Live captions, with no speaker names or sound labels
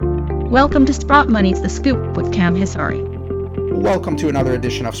Welcome to Sprott Money's The Scoop with Cam Hisari. Welcome to another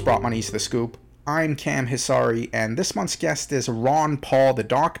edition of Sprott Money's The Scoop. I'm Cam Hisari, and this month's guest is Ron Paul, the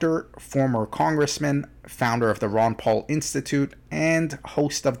doctor, former congressman, founder of the Ron Paul Institute, and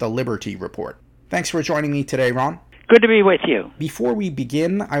host of the Liberty Report. Thanks for joining me today, Ron. Good to be with you. Before we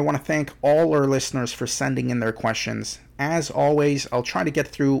begin, I want to thank all our listeners for sending in their questions. As always, I'll try to get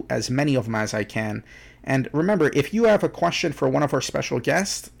through as many of them as I can. And remember, if you have a question for one of our special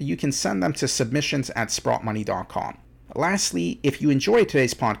guests, you can send them to submissions@sprottmoney.com. Lastly, if you enjoyed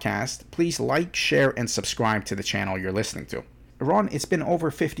today's podcast, please like, share, and subscribe to the channel you're listening to. Ron, it's been over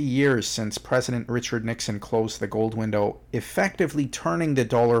 50 years since President Richard Nixon closed the gold window, effectively turning the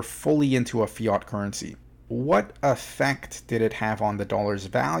dollar fully into a fiat currency. What effect did it have on the dollar's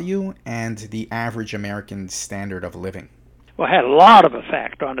value and the average American's standard of living? Well, it had a lot of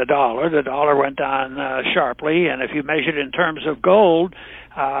effect on the dollar. The dollar went down sharply, and if you measured it in terms of gold,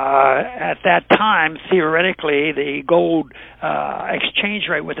 at that time, theoretically, the gold exchange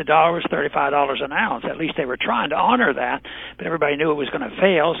rate with the dollar was $35 an ounce. At least they were trying to honor that, but everybody knew it was going to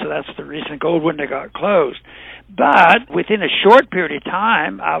fail, so that's the reason gold window got closed. But within a short period of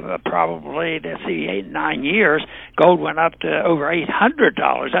time, probably, 8-9 years, gold went up to over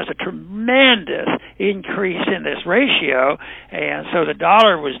 $800. That's a tremendous increase in this ratio, and so the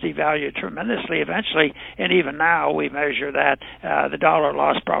dollar was devalued tremendously eventually, and even now we measure that the dollar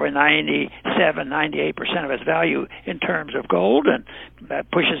lost probably 97-98% of its value in terms of gold, and that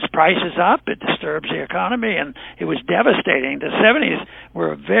pushes prices up. It disturbs the economy, and it was devastating. The 70s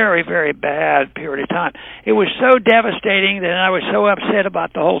were a very, very bad period of time. It was so devastating that I was so upset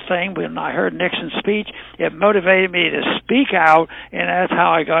about the whole thing when I heard Nixon's speech. It motivated me to speak out, and that's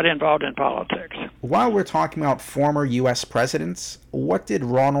how I got involved in politics. While we're talking about former U.S. presidents, what did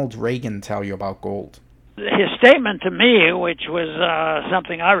Ronald Reagan tell you about gold? His statement to me, which was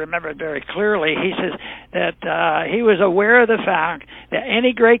something I remembered very clearly, he says that he was aware of the fact that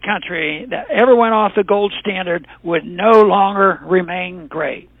any great country that ever went off the gold standard would no longer remain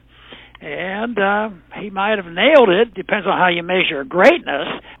great. And he might have nailed it. Depends on how you measure greatness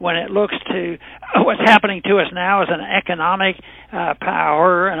when it looks to what's happening to us now as an economic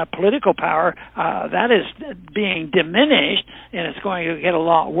power and a political power. That is being diminished, and it's going to get a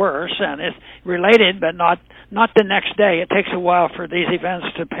lot worse. And it's related, but not the next day. It takes a while for these events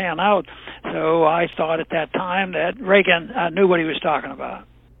to pan out. So I thought at that time that Reagan knew what he was talking about.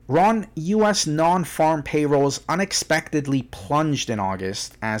 Ron, U.S. non-farm payrolls unexpectedly plunged in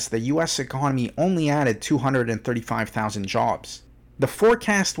August as the U.S. economy only added 235,000 jobs. The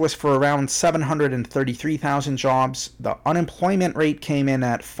forecast was for around 733,000 jobs. The unemployment rate came in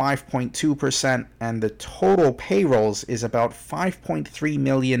at 5.2%, and the total payrolls is about 5.3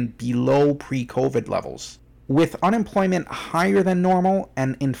 million below pre-COVID levels. With unemployment higher than normal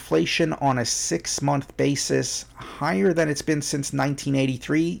and inflation on a 6-month basis higher than it's been since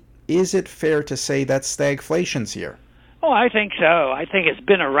 1983, is it fair to say that stagflation's here? Oh, I think so. I think it's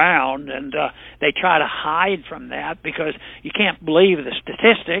been around, and they try to hide from that because you can't believe the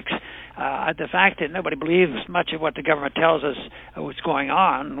statistics. The fact that nobody believes much of what the government tells us what's going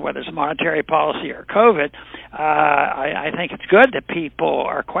on, whether it's monetary policy or COVID, I think it's good that people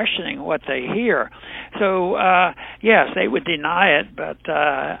are questioning what they hear. So, yes, they would deny it, but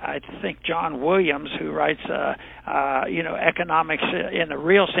I think John Williams, who writes, economics in the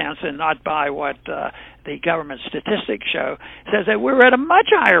real sense and not by what the government statistics show, says that we're at a much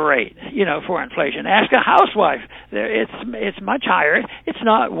higher rate, for inflation. Ask a housewife. It's much higher. It's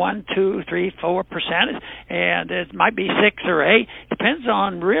not 1, 2, 3, 4%, and it might be 6 or 8. Depends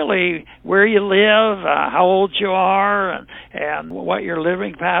on really where you live, how old you are, and what your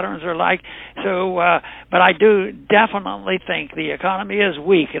living patterns are like. So, but I do definitely think the economy is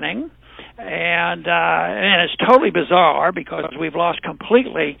weakening. And it's totally bizarre because we've lost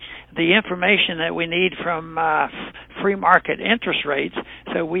completely the information that we need from free market interest rates.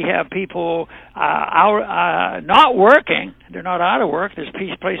 So we have people not working. They're not out of work. There's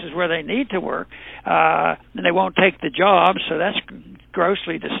places where they need to work, and they won't take the jobs. So that's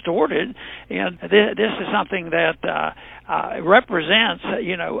grossly distorted. And this is something that represents,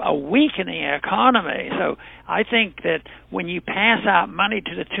 a weakening economy. So I think that when you pass out money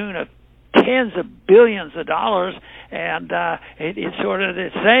to the tune of tens of billions of dollars, and it's sort of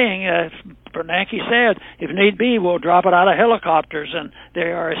it's saying, Bernanke said, if need be, we'll drop it out of helicopters, and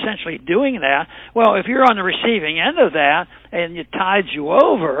they are essentially doing that. Well, if you're on the receiving end of that, and it tides you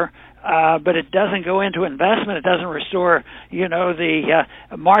over, but it doesn't go into investment. It doesn't restore, the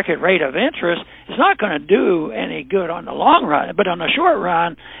market rate of interest. It's not going to do any good on the long run, but on the short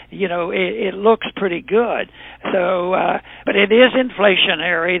run, it looks pretty good. So, but it is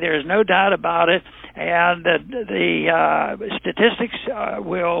inflationary. There's no doubt about it. And the statistics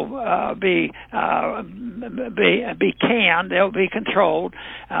will be canned. They'll be controlled.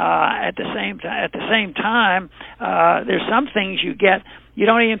 At the same time, there's some things you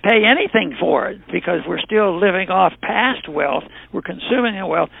don't even pay anything for it because we're still living off past wealth. We're consuming the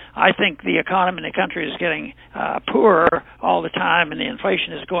wealth. I think the economy in the country is getting poorer all the time, and the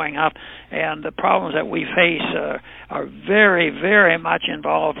inflation is going up, and the problems that we face are very, very much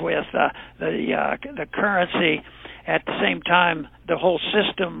involved with the currency. At the same time, the whole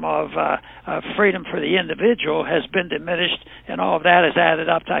system of freedom for the individual has been diminished, and all of that has added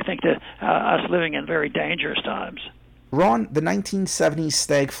up to, I think, to us living in very dangerous times. Ron, the 1970s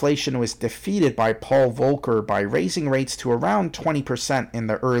stagflation was defeated by Paul Volcker by raising rates to around 20% in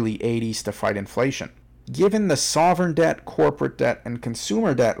the early 80s to fight inflation. Given the sovereign debt, corporate debt, and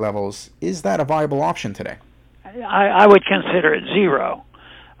consumer debt levels, is that a viable option today? I would consider it zero.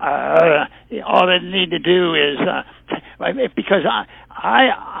 All they need to do is, because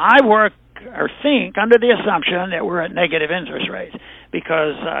I work or think under the assumption that we're at negative interest rates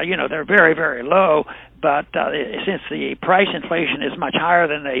because, they're very, very low. But since the price inflation is much higher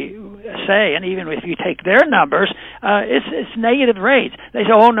than they say, and even if you take their numbers, it's negative rates. They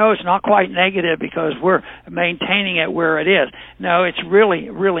say, oh, no, it's not quite negative because we're maintaining it where it is. No, it's really,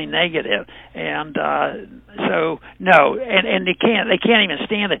 really negative. And so, no, and they can't even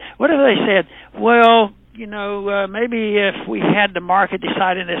stand it. What if they said, well, maybe if we had the market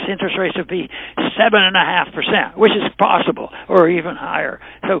deciding this interest rates would be 7.5%, which is possible, or even higher.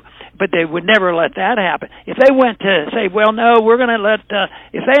 So, but they would never let that happen. If they went to say, well, no, we're going to let,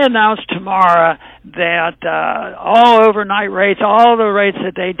 if they announced tomorrow that all overnight rates, all the rates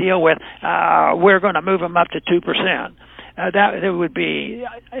that they deal with, we're going to move them up to 2%.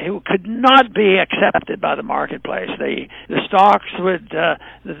 It could not be accepted by the marketplace. The stocks would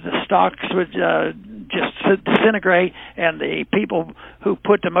just disintegrate, and the people who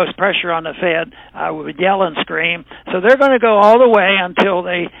put the most pressure on the Fed would yell and scream. So they're going to go all the way until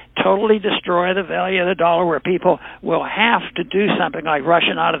they totally destroy the value of the dollar, where people will have to do something like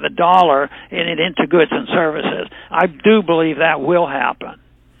rushing out of the dollar and into goods and services. I do believe that will happen.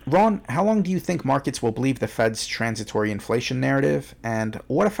 Ron, how long do you think markets will believe the Fed's transitory inflation narrative, and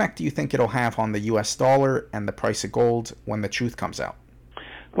what effect do you think it'll have on the U.S. dollar and the price of gold when the truth comes out?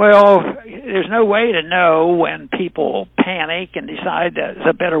 Well, there's no way to know when people panic and decide that it's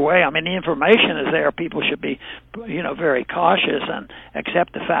a better way. I mean, the information is there. People should be, very cautious and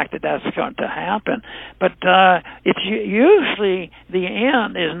accept the fact that that's going to happen. But it's usually the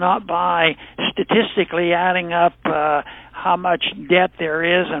end is not by statistically adding up how much debt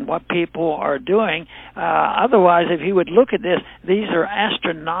there is and what people are doing. Otherwise, if you would look at this, these are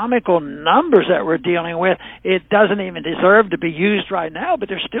astronomical numbers that we're dealing with. It doesn't even deserve to be used right now, but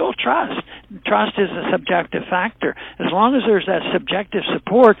there's still trust. Trust is a subjective factor. As long as there's that subjective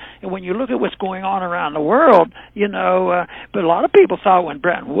support, and when you look at what's going on around the world, but a lot of people thought when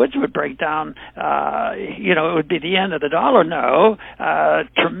Bretton Woods would break down, it would be the end of the dollar. No,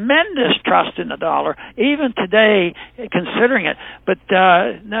 tremendous trust in the dollar. Even today, considering it, but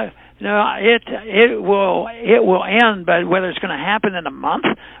it will end. But whether it's going to happen in a month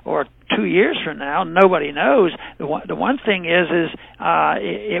or 2 years from now, nobody knows. The one thing is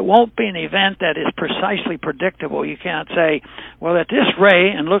it won't be an event that is precisely predictable. You can't say, well, at this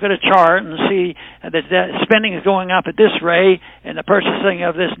rate, and look at a chart and see that spending is going up at this rate, and the purchasing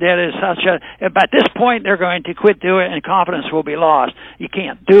of this debt is such at this point they're going to quit doing it, and confidence will be lost. You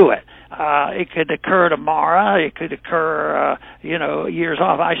can't do it. It could occur tomorrow. It could occur, years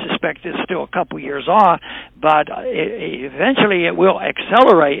off. I suspect it's still a couple years off, but eventually it will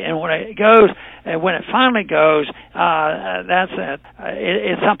accelerate. And when it goes, and when it finally goes, that's it.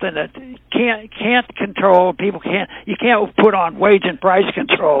 It's something that can't control. You can't put on wage and price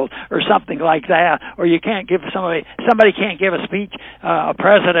control or something like that, or you can't give somebody can't give a speech, a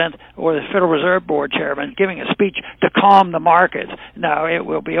president or the Federal Reserve Board chairman giving a speech to calm the markets. No, it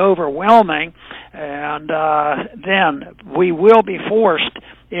will be overwhelming, and then we will be forced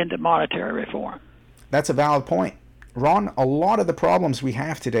into monetary reform. That's a valid point. Ron, a lot of the problems we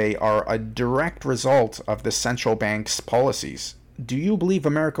have today are a direct result of the central bank's policies. Do you believe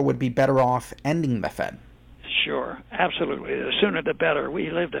America would be better off ending the Fed? Sure, absolutely. The sooner the better.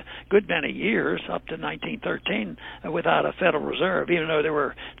 We lived a good many years, up to 1913, without a Federal Reserve, even though there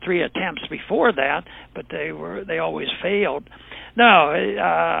were 3 attempts before that, but they always failed.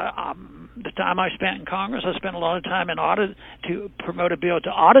 The time I spent in Congress, I spent a lot of time in audit to promote a bill to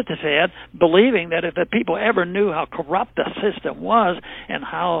audit the Fed, believing that if the people ever knew how corrupt the system was and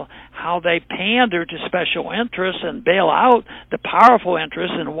how they pander to special interests and bail out the powerful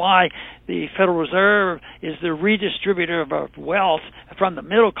interests, and why the Federal Reserve is the redistributor of wealth from the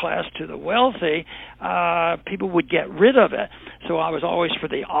middle class to the wealthy, people would get rid of it. So I was always for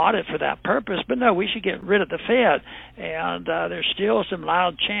the audit for that purpose. But no, we should get rid of the Fed. And there's still some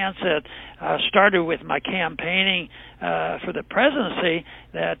loud chants that started with my campaigning for the presidency,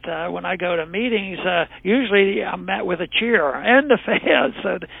 that when I go to meetings, usually I'm met with a cheer and the Fed.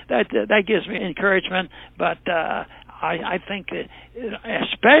 So that gives me encouragement. But I think that,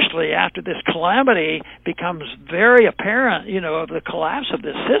 especially after this calamity becomes very apparent, of the collapse of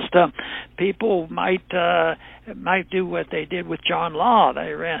the system, people might do what they did with John Law.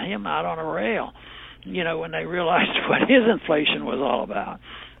 They ran him out on a rail, when they realized what his inflation was all about.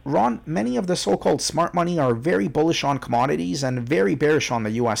 Ron, many of the so-called smart money are very bullish on commodities and very bearish on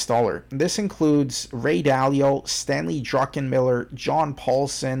the U.S. dollar. This includes Ray Dalio, Stanley Druckenmiller, John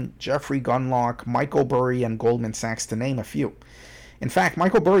Paulson, Jeffrey Gundlach, Michael Burry, and Goldman Sachs, to name a few. In fact,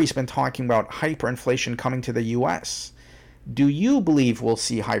 Michael Burry's been talking about hyperinflation coming to the U.S. Do you believe we'll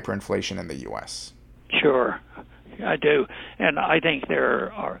see hyperinflation in the U.S.? Sure, I do. And I think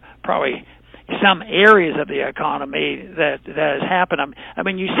there are probably some areas of the economy that has happened. I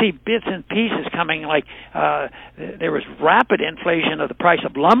mean, you see bits and pieces coming, like there was rapid inflation of the price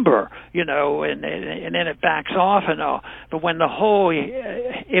of lumber, and then it backs off and all. But when that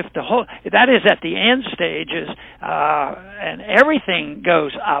is at the end stages, and everything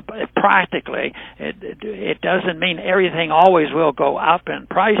goes up practically. It doesn't mean everything always will go up in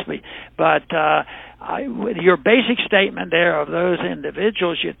price, but your basic statement there of those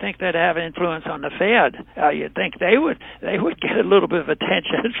individuals, you'd think they'd have influence on the Fed. You'd think they would get a little bit of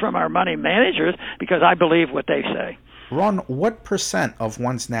attention from our money managers, because I believe what they say. Ron, what % of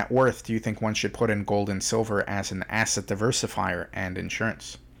one's net worth do you think one should put in gold and silver as an asset diversifier and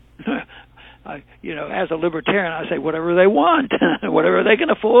insurance? As a libertarian, I say whatever they want, whatever they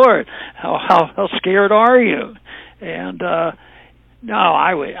can afford. How scared are you? And no,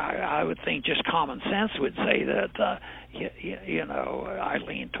 I would think just common sense would say that I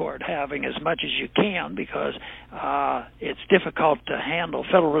lean toward having as much as you can, because it's difficult to handle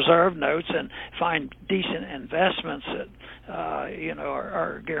Federal Reserve notes and find decent investments that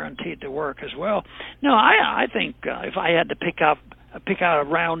are guaranteed to work as well. No, I think if I had to pick out a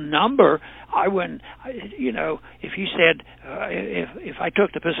round number, I wouldn't. If you said if I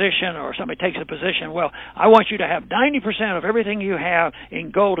took the position, or somebody takes a position, well, I want you to have 90% of everything you have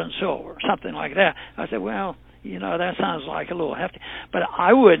in gold and silver, something like that. I said, well, that sounds like a little hefty. But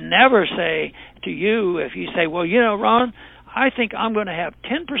I would never say to you, if you say, well, Ron, I think I'm going to have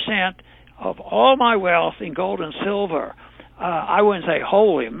 10% of all my wealth in gold and silver. I wouldn't say,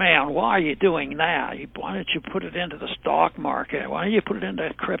 holy man, why are you doing that? Why don't you put it into the stock market? Why don't you put it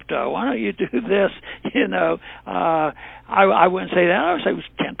into crypto? Why don't you do this? I wouldn't say that. I would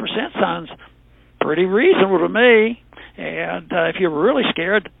say 10% sounds pretty reasonable to me. And if you're really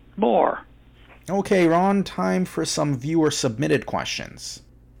scared, more. Okay, Ron, time for some viewer-submitted questions.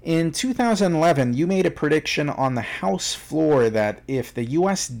 In 2011, you made a prediction on the House floor that if the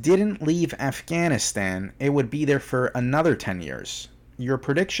U.S. didn't leave Afghanistan, it would be there for another 10 years. Your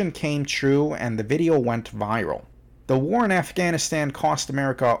prediction came true, and the video went viral. The war in Afghanistan cost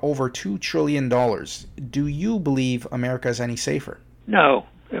America over $2 trillion. Do you believe America is any safer? No,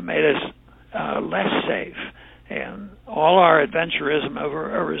 it made us less safe. And all our adventurism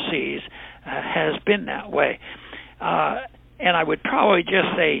overseas has been that way. And I would probably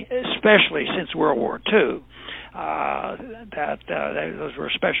just say, especially since World War II, that those were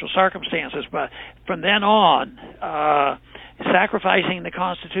special circumstances. But from then on, sacrificing the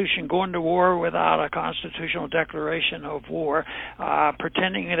Constitution, going to war without a constitutional declaration of war,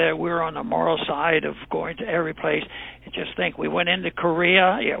 pretending that we're on the moral side of going to every place. Just think, we went into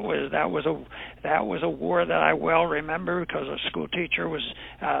Korea. That was a war that I well remember, because a school teacher was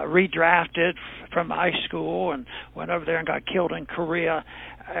redrafted from high school and went over there and got killed in Korea.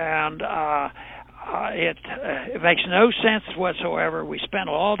 And it makes no sense whatsoever. We spent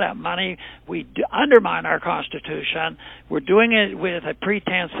all that money. We undermine our Constitution. We're doing it with a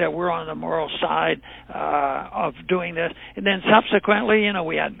pretense that we're on the moral side of doing this. And then subsequently,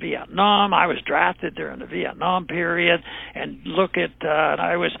 we had Vietnam. I was drafted during the Vietnam period, and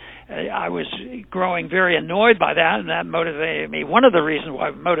I was growing very annoyed by that, and that motivated me. One of the reasons why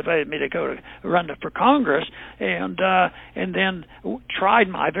it motivated me to go to run for Congress, and then tried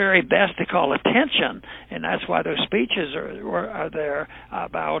my very best to call attention reaction, and that's why those speeches are there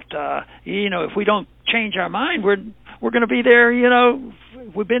about if we don't change our mind, we're going to be there.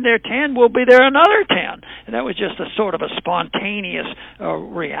 We've been there 10, we'll be there another 10, and that was just a sort of a spontaneous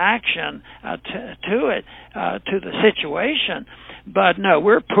reaction to it, to the situation. But no,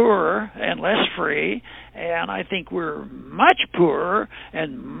 we're poorer and less free, and I think we're much poorer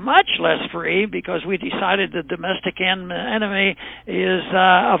and much less free because we decided the domestic enemy is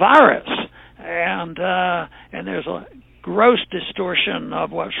a virus, and there's a gross distortion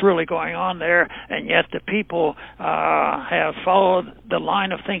of what's really going on there, and yet the people have followed the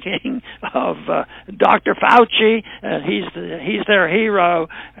line of thinking of Dr. Fauci. He's their hero,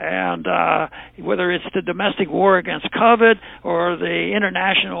 and whether it's the domestic war against COVID or the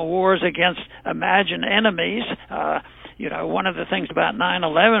international wars against imagined enemies. One of the things about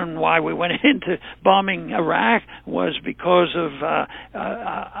 9/11, why we went into bombing Iraq, was because of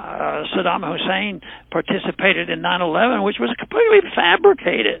Saddam Hussein participated in 9/11, which was completely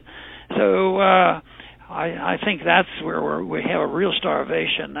fabricated. So I think that's where we have a real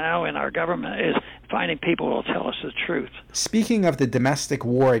starvation now in our government, is finding people who will tell us the truth. Speaking of the domestic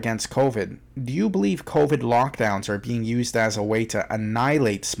war against COVID, do you believe COVID lockdowns are being used as a way to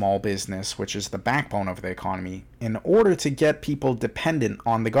annihilate small business, which is the backbone of the economy, in order to get people dependent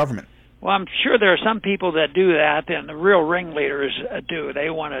on the government? Well, I'm sure there are some people that do that, and the real ringleaders do. They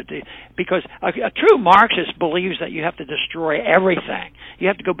want to do, because a true Marxist believes that you have to destroy everything. You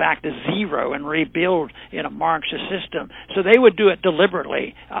have to go back to zero and rebuild in a Marxist system. So they would do it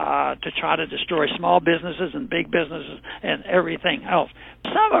deliberately to try to destroy small businesses and big businesses and everything else.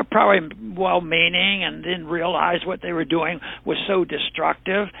 Some are probably well-meaning and didn't realize what they were doing was so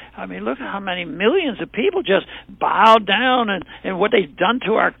destructive. I mean, look at how many millions of people just bowed down and what they've done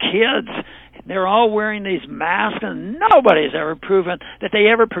to our kids. They're all wearing these masks, and nobody's ever proven that they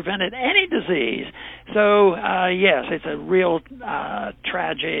ever prevented any disease. So, yes, it's a real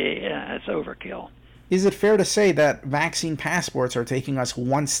tragedy. It's overkill. Is it fair to say that vaccine passports are taking us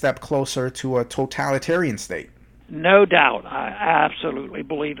one step closer to a totalitarian state? No doubt. I absolutely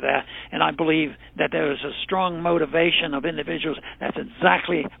believe that. And I believe that there is a strong motivation of individuals. That's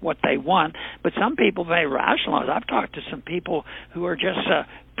exactly what they want. But some people may rationalize. I've talked to some people who are just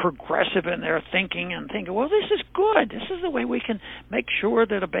progressive in their thinking and thinking, well, this is good. This is the way we can make sure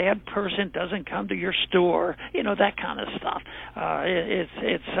that a bad person doesn't come to your store. That kind of stuff.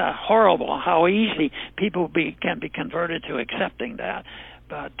 It's horrible how easy people can be converted to accepting that.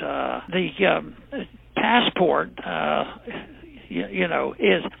 But the passport,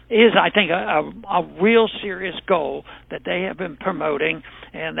 is I think a real serious goal that they have been promoting,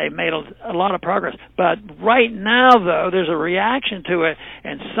 and they've made a lot of progress. But right now, though, there's a reaction to it,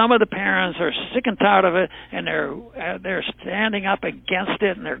 and some of the parents are sick and tired of it, and they're standing up against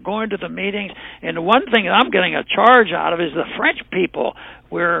it, and they're going to the meetings. And the one thing that I'm getting a charge out of is the French people,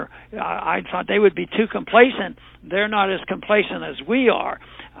 where I thought they would be too complacent. They're not as complacent as we are.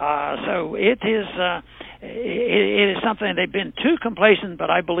 So it is something they've been too complacent,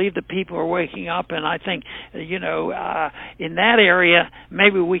 but I believe the people are waking up, and I think, in that area,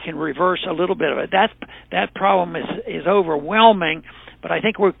 maybe we can reverse a little bit of it. That problem is overwhelming, but I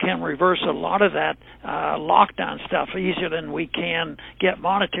think we can reverse a lot of that lockdown stuff easier than we can get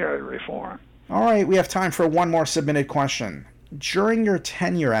monetary reform. All right, we have time for one more submitted question. During your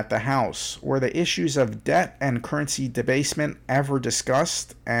tenure at the House, were the issues of debt and currency debasement ever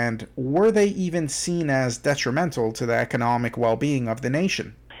discussed, and were they even seen as detrimental to the economic well-being of the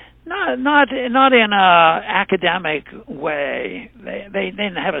nation? Not in an academic way. They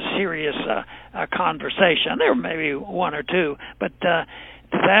didn't have a serious conversation. There were maybe one or two, but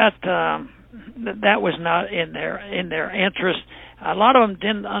that was not in their interest. A lot of them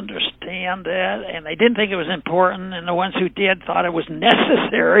didn't understand that, and they didn't think it was important, and the ones who did thought it was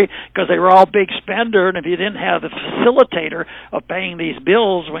necessary because they were all big spender, and if you didn't have the facilitator of paying these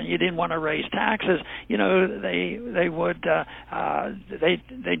bills when you didn't want to raise taxes, they weren't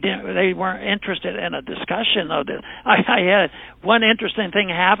interested in a discussion of this. I had one interesting thing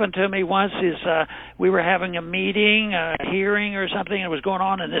happen to me once is we were having a meeting, a hearing or something that was going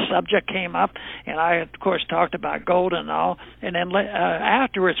on, and this subject came up, and I, of course, talked about gold and all, and then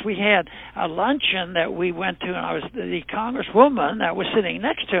afterwards we had a luncheon that we went to, and I was the congresswoman that was sitting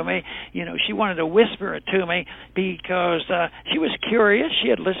next to me. She wanted to whisper it to me because she was curious. She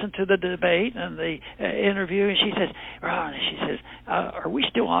had listened to the debate and the interview, and she says, "Ron," she says, "are we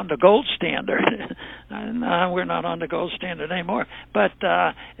still on the gold standard?" No, we're not on the gold standard anymore. But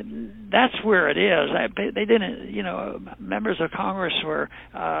that's where it is. They didn't, members of Congress were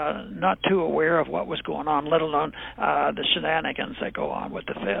not too aware of what was going on, let alone the shenanigans that go on with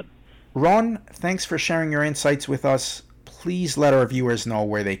the Fed. Ron, thanks for sharing your insights with us. Please let our viewers know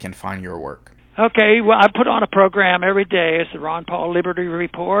where they can find your work. Okay, well, I put on a program every day. It's the Ron Paul Liberty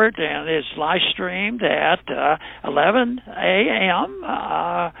Report, and it's live streamed at 11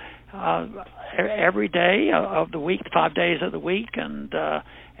 a.m. Every day of the week, 5 days of the week, and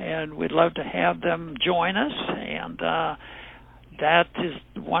we'd love to have them join us. And that is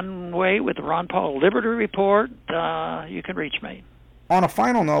one way with the Ron Paul Liberty Report. You can reach me. On a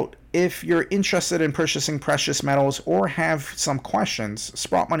final note, if you're interested in purchasing precious metals or have some questions,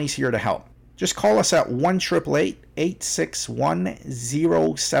 Sprott Money's here to help. Just call us at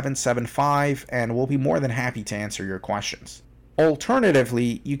 1-888-861-0775 and we'll be more than happy to answer your questions.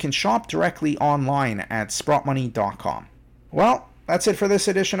 Alternatively, you can shop directly online at sprottmoney.com. Well, that's it for this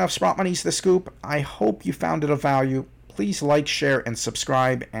edition of Sprott Money's The Scoop. I hope you found it of value. Please like, share, and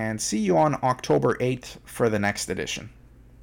subscribe, and see you on October 8th for the next edition.